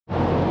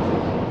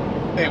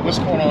Hey, what's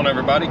going on,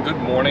 everybody? Good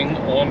morning.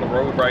 On the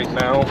road right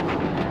now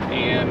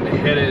and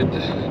headed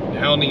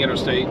down the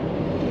interstate,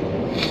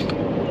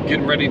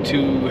 getting ready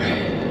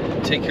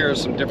to take care of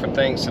some different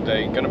things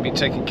today. Going to be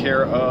taking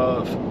care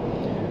of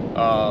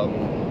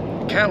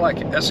Cadillac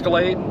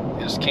Escalade.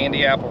 It's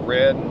candy apple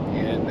red.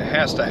 It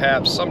has to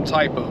have some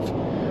type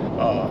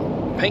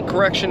of paint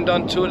correction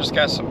done to it. It's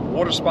got some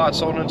water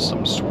spots on it,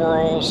 some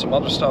swirls, some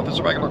other stuff. It's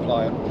a regular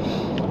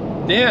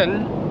client.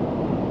 Then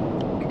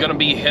going to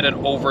be headed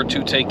over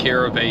to take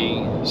care of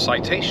a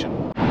citation.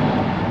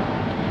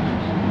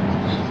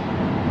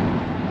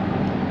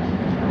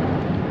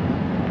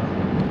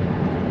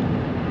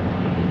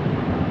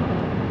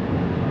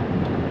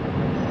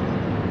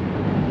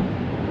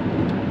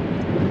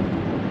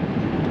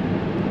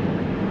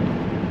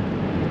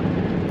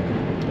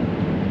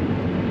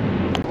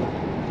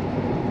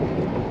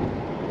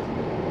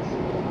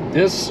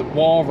 This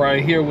wall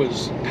right here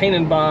was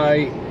painted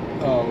by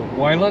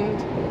Wyland,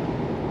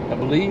 I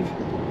believe.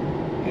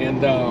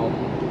 And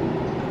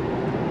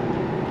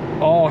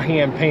all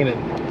hand painted.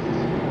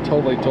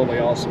 Totally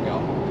awesome,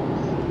 y'all.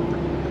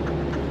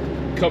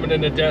 Coming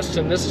into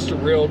Destin. This is the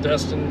real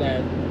Destin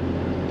that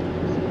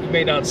you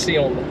may not see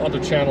on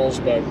other channels,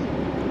 but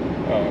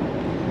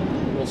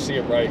we'll see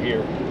it right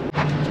here.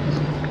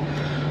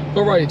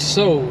 All right,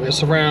 so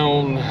it's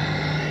around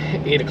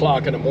 8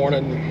 o'clock in the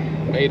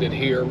morning. Made it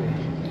here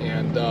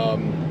and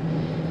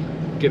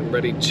getting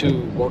ready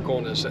to work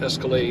on this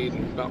Escalade.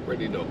 About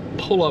ready to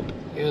pull up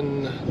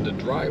in the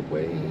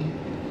driveway.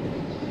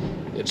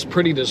 It's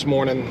pretty this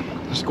morning.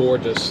 It's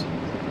gorgeous.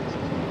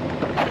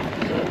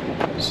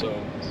 So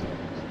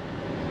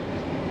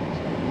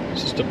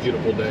it's just a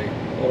beautiful day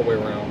all the way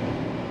around.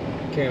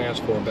 Can't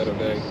ask for a better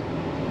day.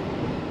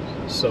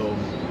 So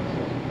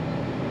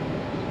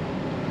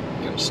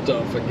got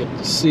stuff I get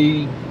to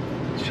see,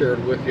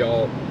 shared with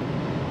y'all.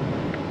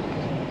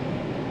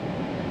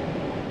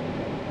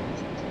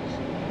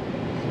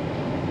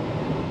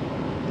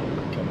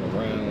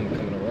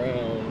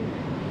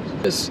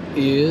 This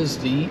is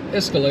the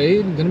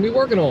Escalade I'm going to be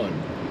working on.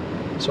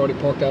 It's already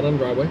parked out on the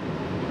driveway.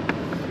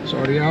 It's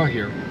already out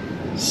here.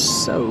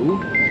 So,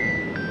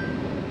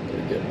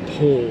 gonna get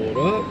pulled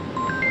up.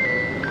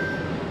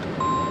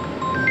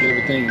 Get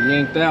everything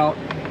yanked out.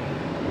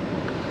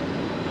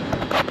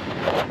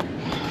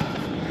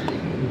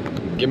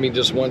 Give me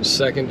just 1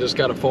 second. Just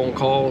got a phone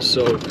call,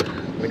 so I'm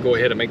going to go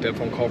ahead and make that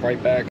phone call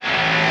right back.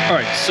 All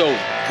right, so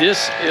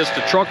this is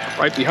the truck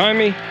right behind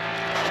me.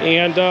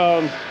 And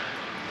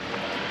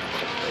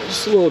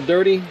it's a little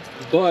dirty,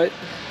 but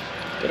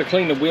gotta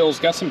clean the wheels.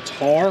 Got some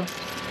tar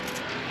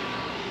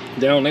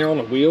down there on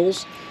the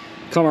wheels.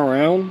 Come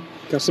around,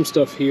 got some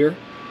stuff here,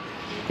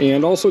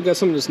 and also got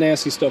some of this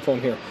nasty stuff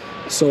on here.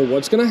 So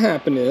what's gonna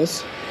happen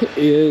is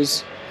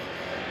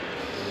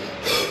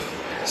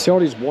see all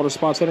these water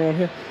spots that are on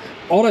here?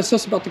 All that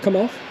stuff's about to come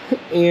off,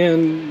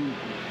 and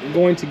I'm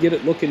going to get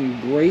it looking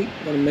great.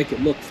 Gonna make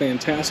it look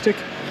fantastic,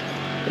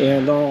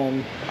 and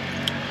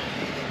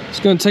it's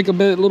gonna take a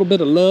little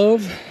bit of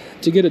love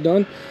to get it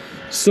done.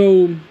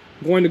 So I'm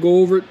going to go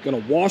over it,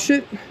 gonna wash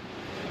it,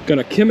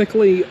 gonna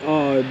chemically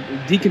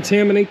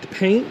decontaminate the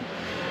paint,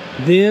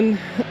 then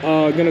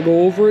gonna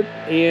go over it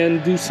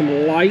and do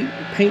some light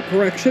paint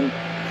correction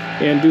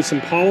and do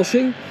some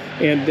polishing,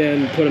 and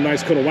then put a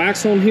nice coat of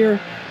wax on here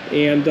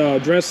and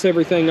dress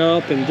everything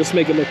up and just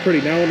make it look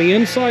pretty. Now on the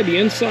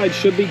inside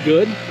should be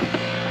good.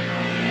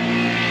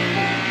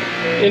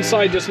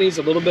 Inside just needs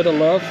a little bit of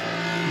love,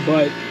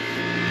 but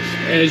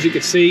as you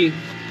can see,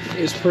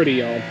 it's pretty,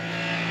 y'all.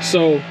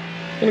 So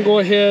I'm gonna go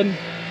ahead,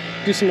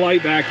 do some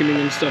light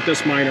vacuuming and stuff.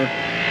 That's minor,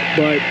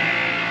 but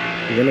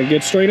we're gonna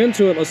get straight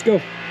into it. Let's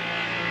go.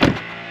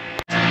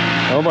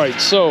 All right,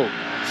 so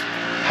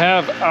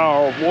have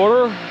our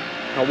water,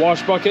 our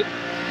wash bucket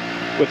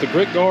with the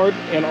grit guard,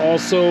 and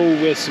also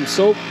with some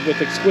soap, with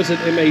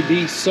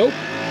EXQUISITEMAD soap.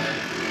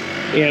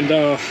 And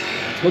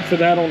look for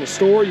that on the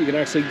store. You can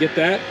actually get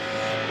that.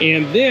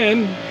 And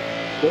then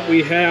what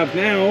we have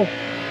now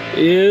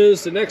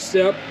is the next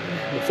step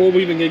before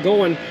we even get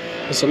going.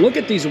 So look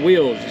at these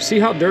wheels. You see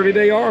how dirty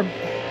they are?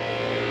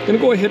 I'm gonna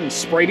go ahead and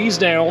spray these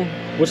down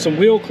with some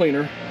wheel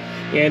cleaner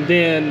and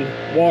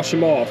then wash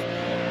them off.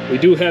 We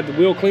do have the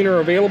wheel cleaner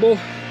available.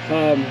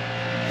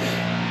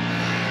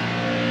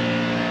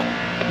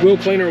 Wheel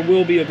cleaner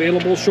will be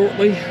available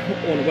shortly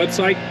on the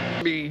website.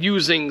 I'll be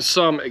using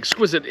some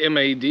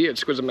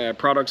EXQUISITEMAD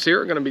products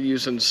here. I'm gonna be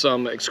using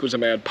some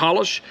EXQUISITEMAD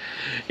polish,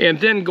 and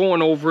then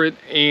going over it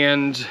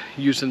and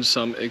using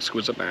some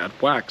EXQUISITEMAD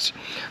wax.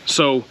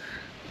 So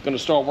gonna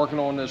start working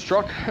on this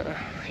truck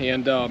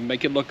and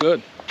make it look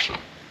good.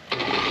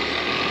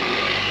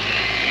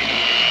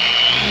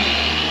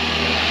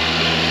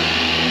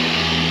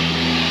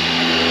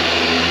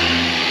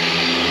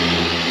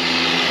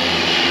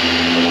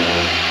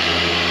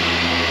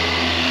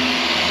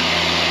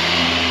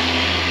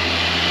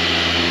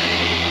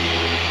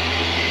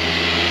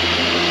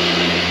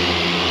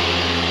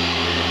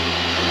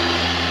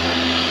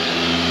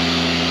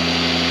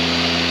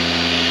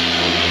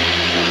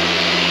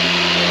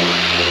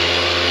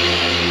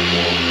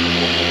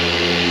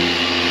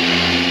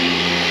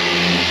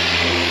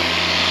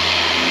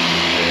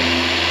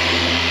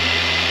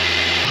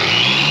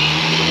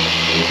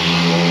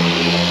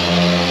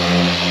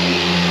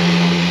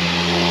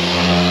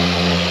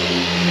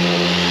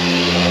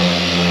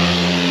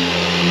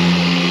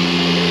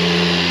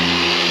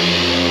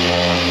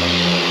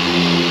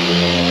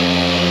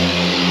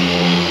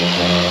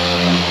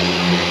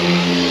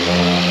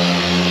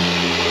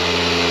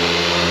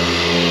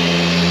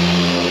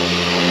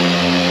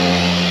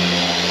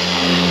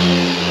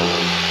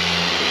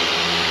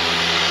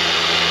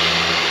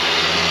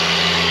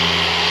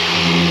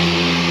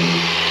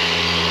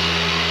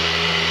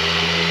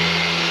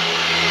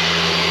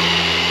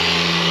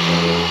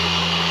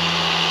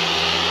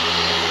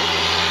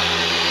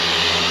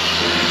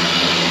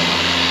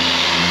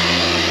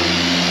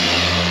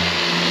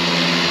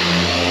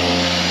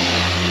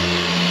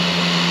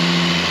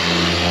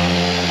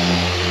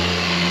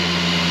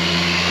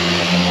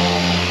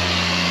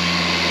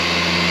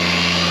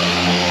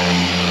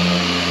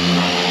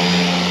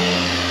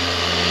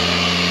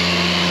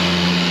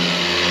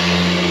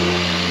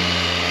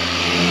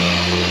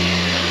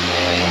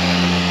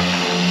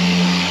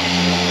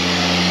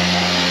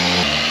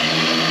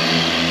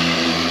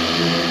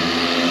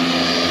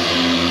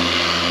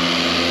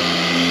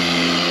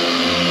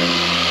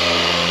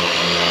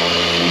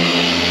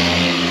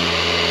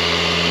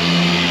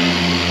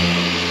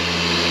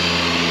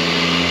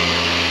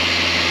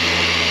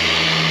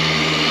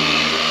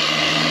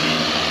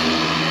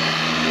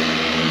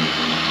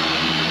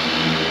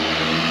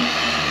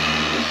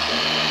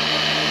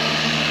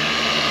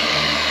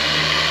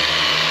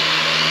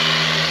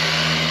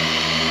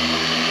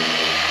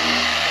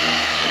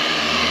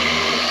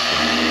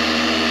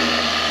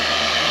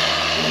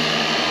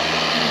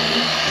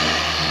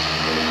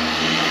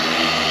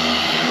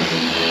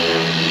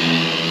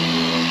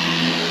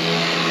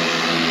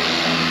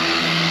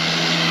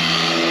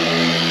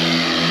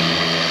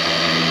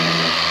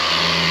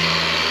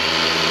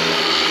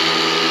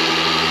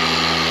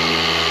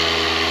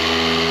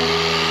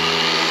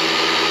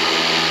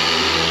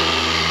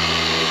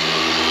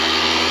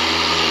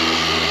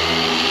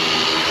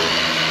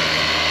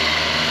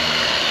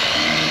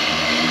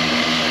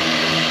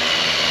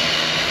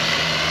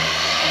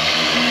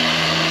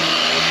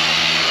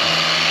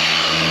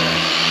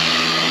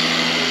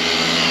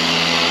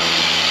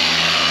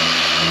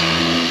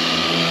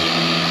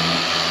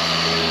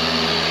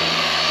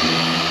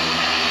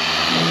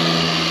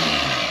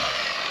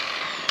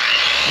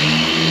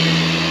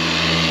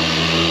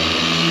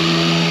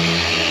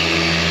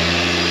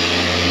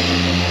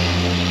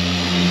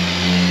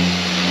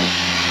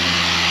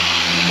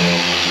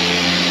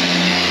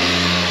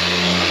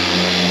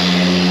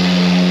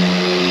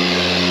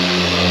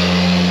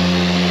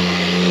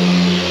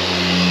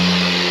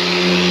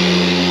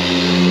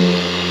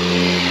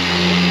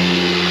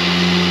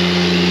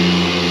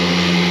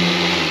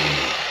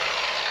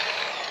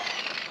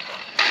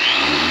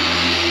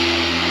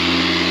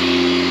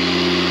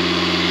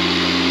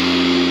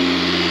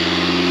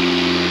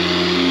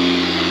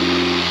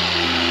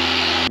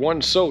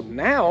 everyone. So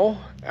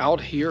now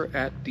out here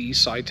at the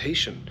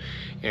Citation,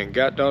 and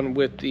got done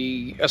with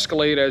the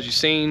Escalade. As you've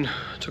seen,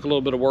 took a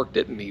little bit of work,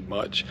 didn't need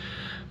much.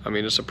 I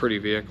mean, it's a pretty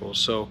vehicle.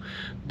 So,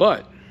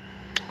 but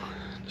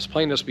this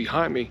plane that's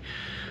behind me,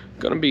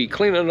 gonna be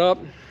cleaning it up,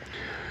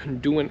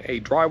 doing a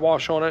dry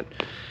wash on it,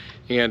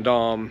 and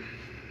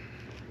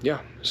yeah,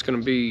 it's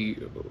gonna be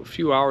a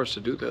few hours to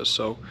do this.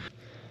 So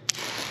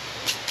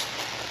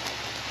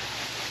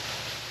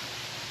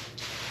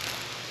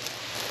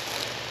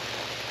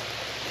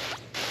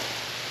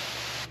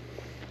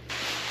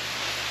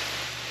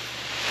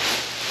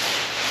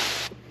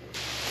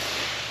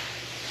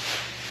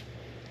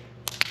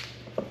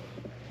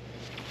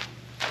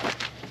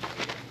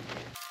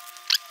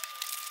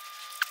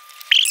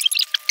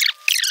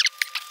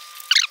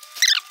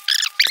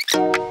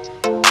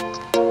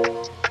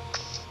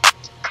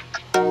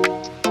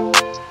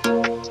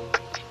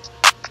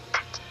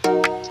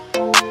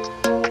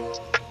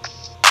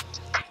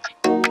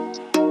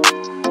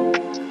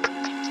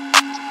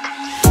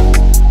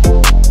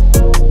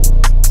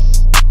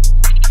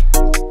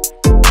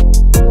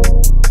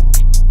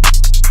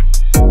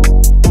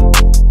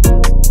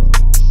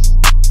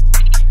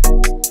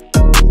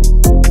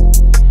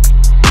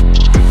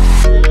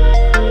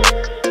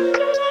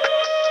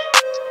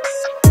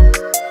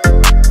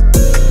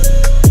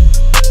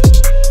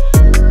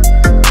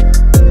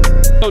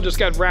just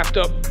got wrapped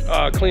up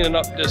cleaning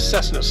up this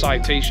Cessna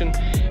Citation,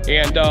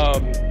 and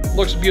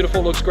looks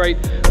beautiful, looks great.